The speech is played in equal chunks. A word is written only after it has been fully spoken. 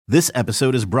This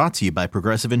episode is brought to you by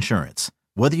Progressive Insurance.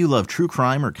 Whether you love true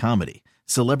crime or comedy,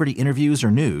 celebrity interviews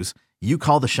or news, you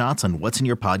call the shots on what's in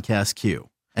your podcast queue.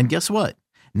 And guess what?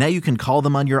 Now you can call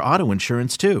them on your auto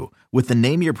insurance too with the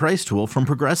Name Your Price tool from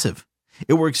Progressive.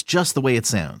 It works just the way it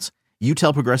sounds. You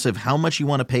tell Progressive how much you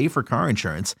want to pay for car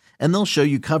insurance, and they'll show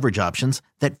you coverage options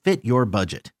that fit your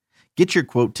budget. Get your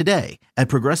quote today at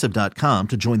Progressive.com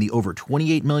to join the over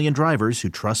 28 million drivers who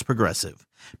trust Progressive.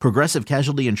 Progressive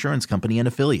Casualty Insurance Company and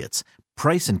Affiliates.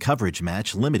 Price and coverage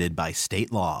match limited by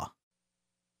state law.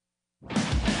 All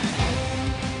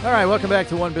right, welcome back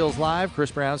to One Bills Live. Chris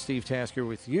Brown, Steve Tasker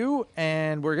with you.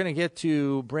 And we're going to get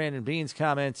to Brandon Beane's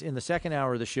comments in the second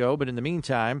hour of the show. But in the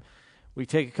meantime, we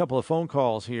take a couple of phone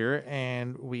calls here,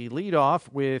 and we lead off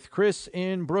with Chris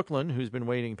in Brooklyn, who's been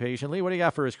waiting patiently. What do you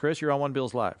got for us, Chris? You're on One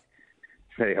Bills Live.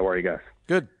 Hey, how are you guys?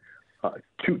 Good.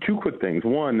 Two quick things.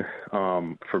 One,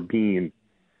 for Beane,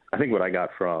 I think what I got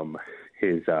from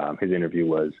his interview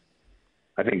was,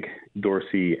 I think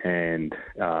Dorsey and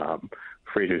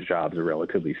Frazier's jobs are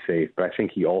relatively safe, but I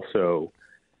think he also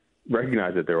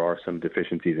recognized that there are some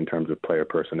deficiencies in terms of player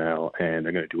personnel, and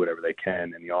they're going to do whatever they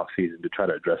can in the offseason to try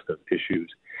to address those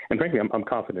issues. And frankly, I'm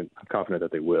confident that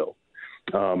they will.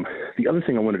 The other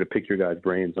thing I wanted to pick your guys'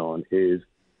 brains on is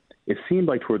it seemed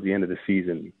like towards the end of the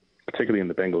season, particularly in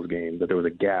the Bengals game, that there was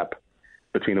a gap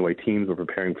between the way teams were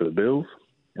preparing for the Bills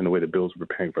and the way the Bills were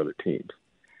preparing for other teams.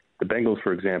 The Bengals,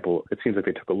 for example, it seems like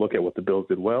they took a look at what the Bills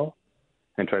did well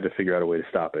and tried to figure out a way to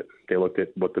stop it. They looked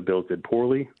at what the Bills did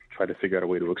poorly, tried to figure out a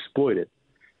way to exploit it,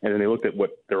 and then they looked at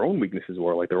what their own weaknesses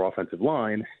were, like their offensive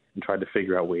line, and tried to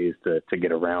figure out ways to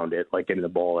get around it, like getting the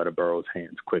ball out of Burrow's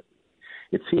hands quickly.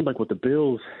 It seemed like what the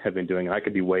Bills have been doing, and I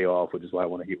could be way off, which is why I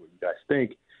want to hear what you guys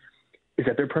think, is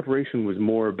that their preparation was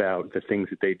more about the things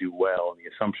that they do well, and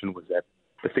the assumption was that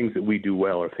the things that we do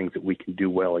well are things that we can do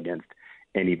well against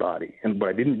anybody. And what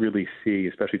I didn't really see,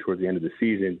 especially towards the end of the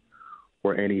season,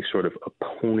 were any sort of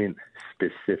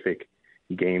opponent-specific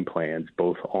game plans,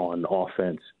 both on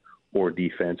offense or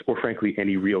defense, or frankly,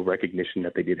 any real recognition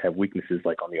that they did have weaknesses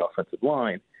like on the offensive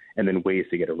line, and then ways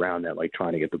to get around that, like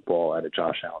trying to get the ball out of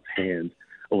Josh Allen's hands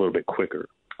a little bit quicker.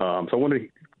 So I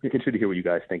wanted to continue to hear what you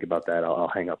guys think about that.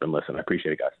 I'll hang up and listen. I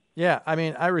appreciate it, guys. Yeah, I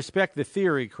mean, I respect the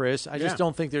theory, Chris. I just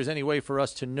don't think there's any way for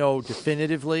us to know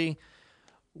definitively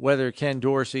whether Ken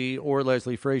Dorsey or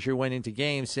Leslie Frazier went into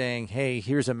games saying, hey,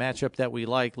 here's a matchup that we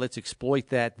like. Let's exploit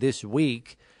that this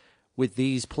week with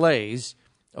these plays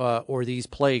or these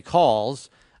play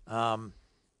calls. I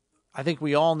think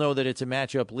we all know that it's a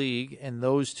matchup league, and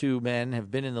those two men have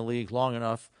been in the league long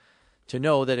enough to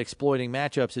know that exploiting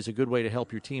matchups is a good way to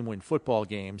help your team win football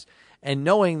games. And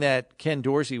knowing that Ken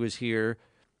Dorsey was here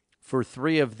for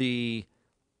 3 of the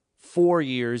 4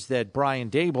 years that Brian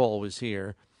Daboll was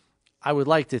here, I would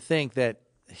like to think that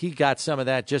he got some of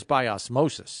that just by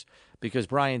osmosis, because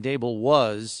Brian Daboll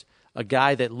was a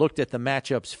guy that looked at the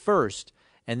matchups first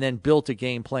and then built a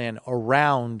game plan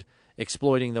around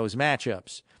exploiting those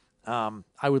matchups.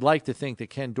 I would like to think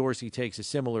that Ken Dorsey takes a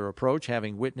similar approach,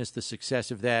 having witnessed the success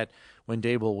of that when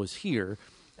Daboll was here.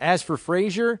 As for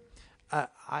Frazier,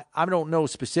 I don't know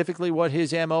specifically what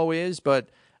his MO is, but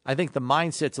I think the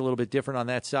mindset's a little bit different on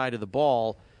that side of the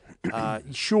ball.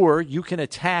 Sure, you can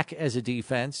attack as a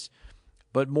defense,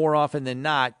 but more often than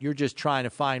not, you're just trying to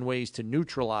find ways to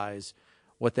neutralize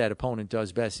what that opponent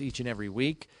does best each and every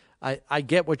week. I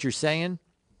get what you're saying.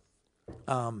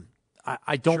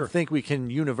 I don't think we can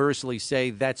universally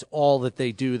say that's all that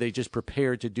they do. They just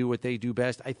prepare to do what they do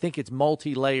best. I think it's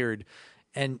multi-layered,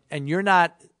 and you're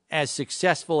not as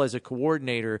successful as a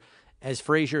coordinator as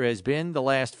Frazier has been the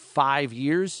last 5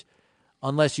 years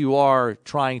unless you are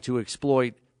trying to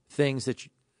exploit things that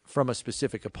from a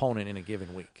specific opponent in a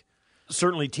given week.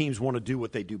 Certainly teams want to do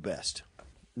what they do best.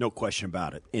 No question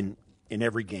about it in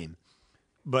every game.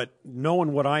 But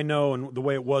knowing what I know and the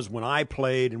way it was when I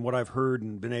played and what I've heard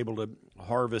and been able to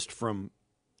harvest from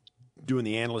doing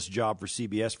the analyst job for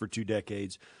CBS for 2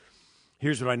 decades,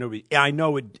 here's what I know. I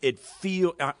know it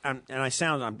feel and I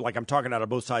sound like I'm talking out of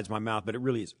both sides of my mouth, but it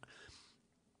really is.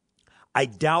 I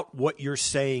doubt what you're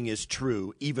saying is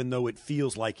true, even though it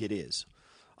feels like it is.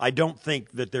 I don't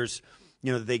think that there's,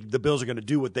 the Bills are going to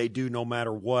do what they do no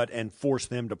matter what and force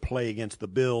them to play against the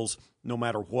Bills no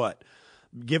matter what.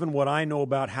 Given what I know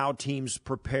about how teams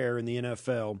prepare in the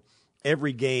NFL,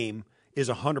 every game is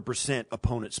 100%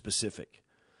 opponent specific.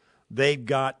 They've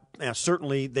got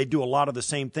certainly they do a lot of the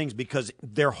same things because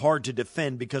they're hard to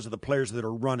defend because of the players that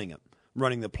are running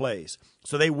the plays.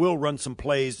 So they will run some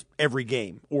plays every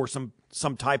game or some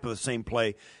type of the same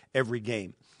play every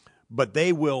game. But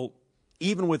they will,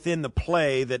 even within the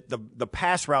play, that the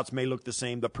pass routes may look the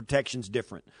same, the protection's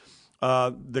different.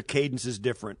 The cadence is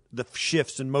different. The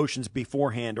shifts and motions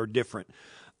beforehand are different.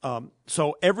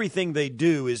 So everything they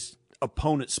do is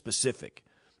opponent-specific,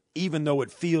 even though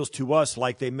it feels to us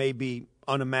like they may be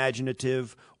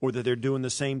unimaginative or that they're doing the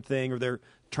same thing or they're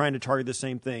trying to target the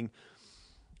same thing.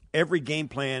 Every game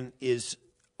plan is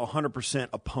 100%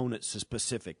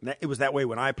 opponent-specific. It was that way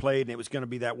when I played, and it was going to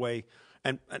be that way.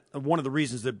 And one of the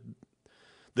reasons that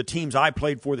the teams I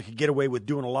played for that could get away with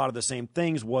doing a lot of the same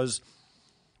things was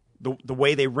the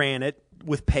way they ran it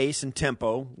with pace and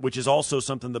tempo, which is also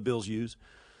something the Bills use,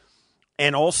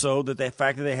 and also the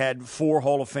fact that they had 4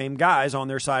 Hall of Fame guys on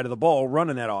their side of the ball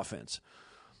running that offense.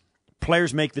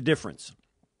 Players make the difference.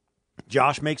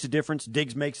 Josh makes a difference.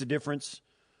 Diggs makes a difference.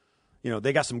 You know,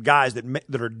 they got some guys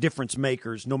that are difference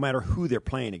makers no matter who they're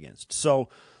playing against. So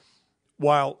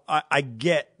while I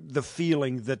get the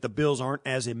feeling that the Bills aren't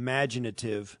as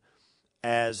imaginative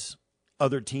as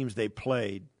other teams they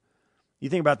played, you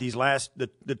think about these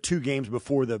the 2 games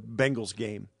before the Bengals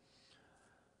game,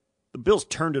 the Bills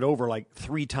turned it over like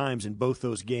 3 times in both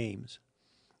those games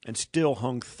and still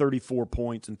hung 34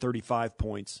 points and 35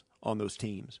 points on those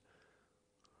teams.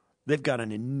 They've got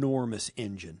an enormous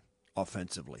engine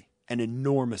offensively, an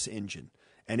enormous engine,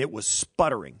 and it was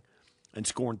sputtering and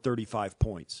scoring 35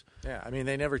 points. Yeah, I mean,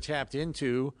 they never tapped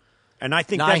into and I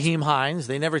think Nyheim Hines.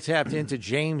 They never tapped into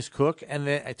James Cook,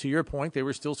 and to your point, they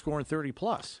were still scoring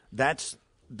 30-plus. That's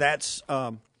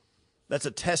a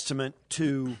testament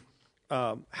to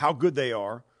how good they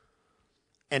are,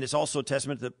 and it's also a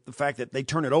testament to the fact that they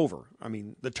turn it over. I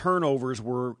mean, the turnovers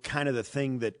were kind of the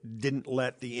thing that didn't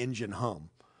let the engine hum.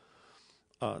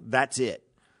 That's it.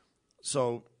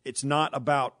 So it's not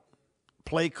about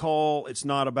play call. It's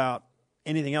not about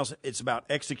anything else. It's about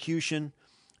execution,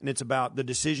 and it's about the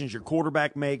decisions your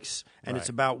quarterback makes, and It's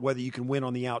about whether you can win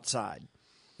on the outside.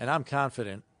 And I'm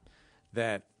confident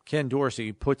that Ken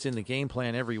Dorsey puts in the game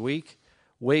plan every week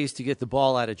ways to get the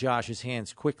ball out of Josh's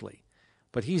hands quickly.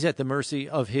 But he's at the mercy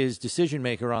of his decision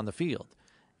maker on the field.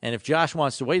 And if Josh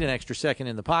wants to wait an extra second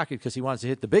in the pocket because he wants to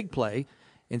hit the big play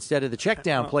instead of the check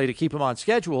down play to keep him on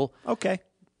schedule. Okay.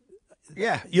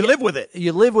 Yeah, you live with it.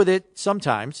 You live with it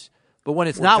sometimes, but when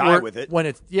it's not working,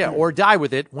 or die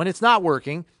with it when it's not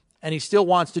working, and he still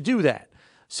wants to do that.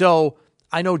 So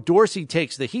I know Dorsey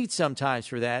takes the heat sometimes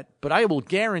for that, but I will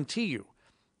guarantee you,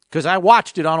 because I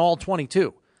watched it on all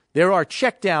 22, there are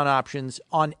check down options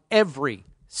on every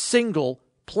single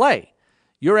play.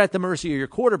 You're at the mercy of your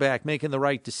quarterback making the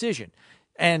right decision,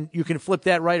 and you can flip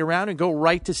that right around and go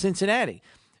right to Cincinnati.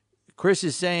 Chris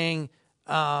is saying,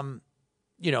 the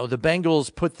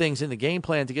Bengals put things in the game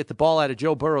plan to get the ball out of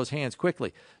Joe Burrow's hands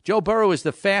quickly. Joe Burrow is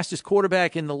the fastest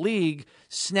quarterback in the league,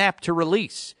 snap to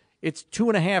release. It's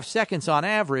 2.5 seconds on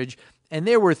average, and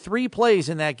there were 3 plays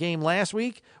in that game last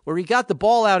week where he got the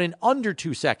ball out in under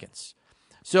 2 seconds.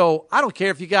 So I don't care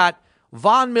if you got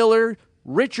Von Miller,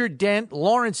 Richard Dent,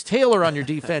 Lawrence Taylor on your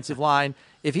defensive line.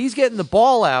 If he's getting the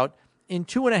ball out in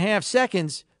 2.5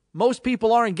 seconds, most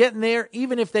people aren't getting there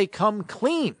even if they come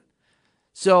clean.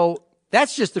 So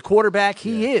that's just the quarterback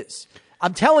he is.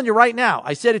 I'm telling you right now,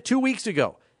 I said it 2 weeks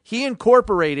ago. He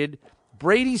incorporated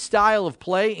Brady's style of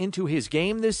play into his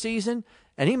game this season,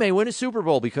 and he may win a Super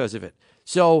Bowl because of it.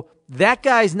 So that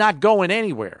guy's not going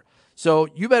anywhere. So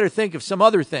you better think of some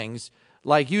other things,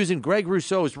 like using Greg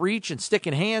Rousseau's reach and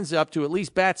sticking hands up to at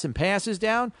least bat some passes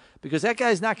down, because that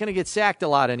guy's not going to get sacked a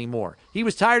lot anymore. He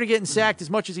was tired of getting sacked as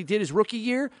much as he did his rookie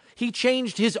year. He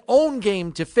changed his own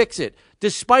game to fix it,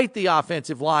 despite the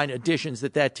offensive line additions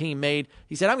that team made.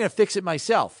 He said, I'm going to fix it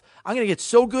myself. I'm going to get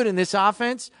so good in this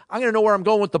offense, I'm going to know where I'm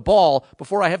going with the ball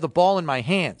before I have the ball in my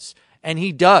hands. And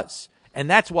he does. And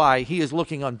that's why he is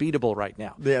looking unbeatable right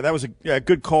now. Yeah, that was a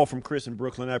good call from Chris in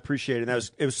Brooklyn. I appreciate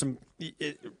it. It was some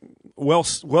well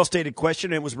stated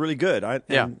question, and it was really good. I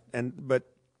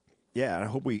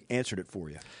hope we answered it for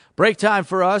you. Break time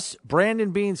for us.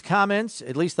 Brandon Beane's comments,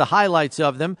 at least the highlights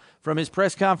of them, from his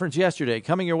press conference yesterday.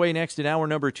 Coming your way next in hour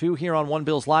number 2 here on One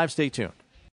Bills Live. Stay tuned.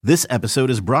 This episode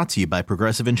is brought to you by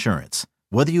Progressive Insurance.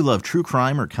 Whether you love true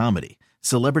crime or comedy,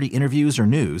 celebrity interviews or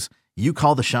news, you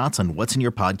call the shots on what's in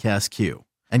your podcast queue.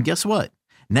 And guess what?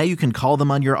 Now you can call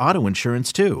them on your auto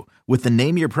insurance too with the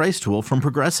Name Your Price tool from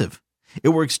Progressive. It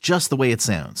works just the way it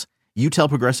sounds. You tell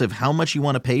Progressive how much you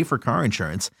want to pay for car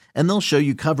insurance, and they'll show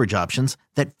you coverage options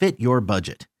that fit your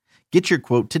budget. Get your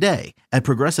quote today at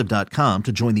Progressive.com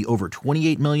to join the over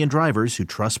 28 million drivers who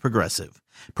trust Progressive.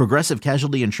 Progressive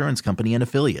Casualty Insurance Company and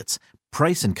Affiliates.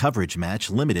 Price and coverage match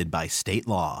limited by state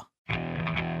law.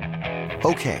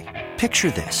 Okay,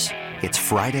 picture this. It's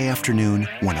Friday afternoon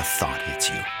when a thought hits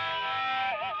you.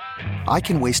 I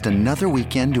can waste another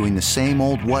weekend doing the same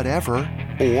old whatever,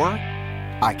 or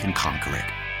I can conquer it.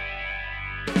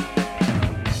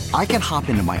 I can hop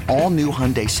into my all-new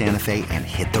Hyundai Santa Fe and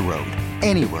hit the road.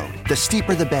 Any road. The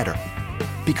steeper, the better.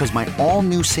 Because my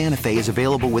all-new Santa Fe is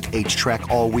available with H-Track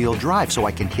all-wheel drive, so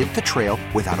I can hit the trail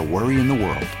without a worry in the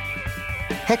world.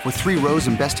 Heck, with 3 rows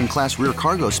and best-in-class rear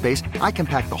cargo space, I can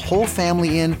pack the whole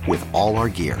family in with all our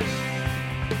gear.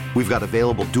 We've got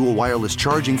available dual wireless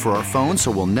charging for our phones,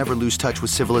 so we'll never lose touch with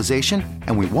civilization,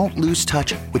 and we won't lose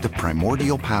touch with the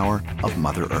primordial power of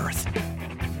Mother Earth.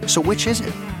 So which is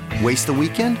it? Waste the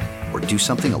weekend or do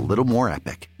something a little more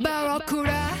epic?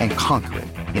 And conquer it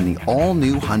in the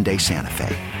all-new Hyundai Santa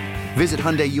Fe. Visit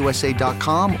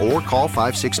HyundaiUSA.com or call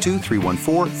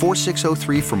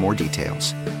 562-314-4603 for more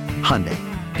details. Hyundai,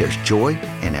 there's joy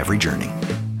in every journey.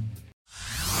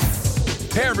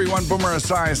 Hey everyone, Boomer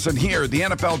Esiason here. The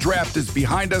NFL Draft is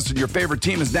behind us and your favorite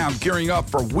team is now gearing up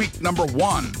for week number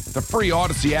 1. The free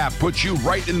Odyssey app puts you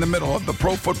right in the middle of the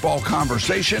pro football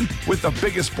conversation with the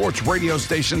biggest sports radio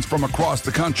stations from across the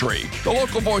country. The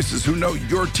local voices who know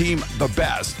your team the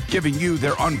best, giving you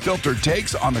their unfiltered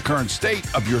takes on the current state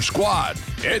of your squad.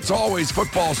 It's always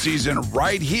football season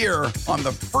right here on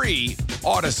the free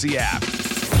Odyssey app.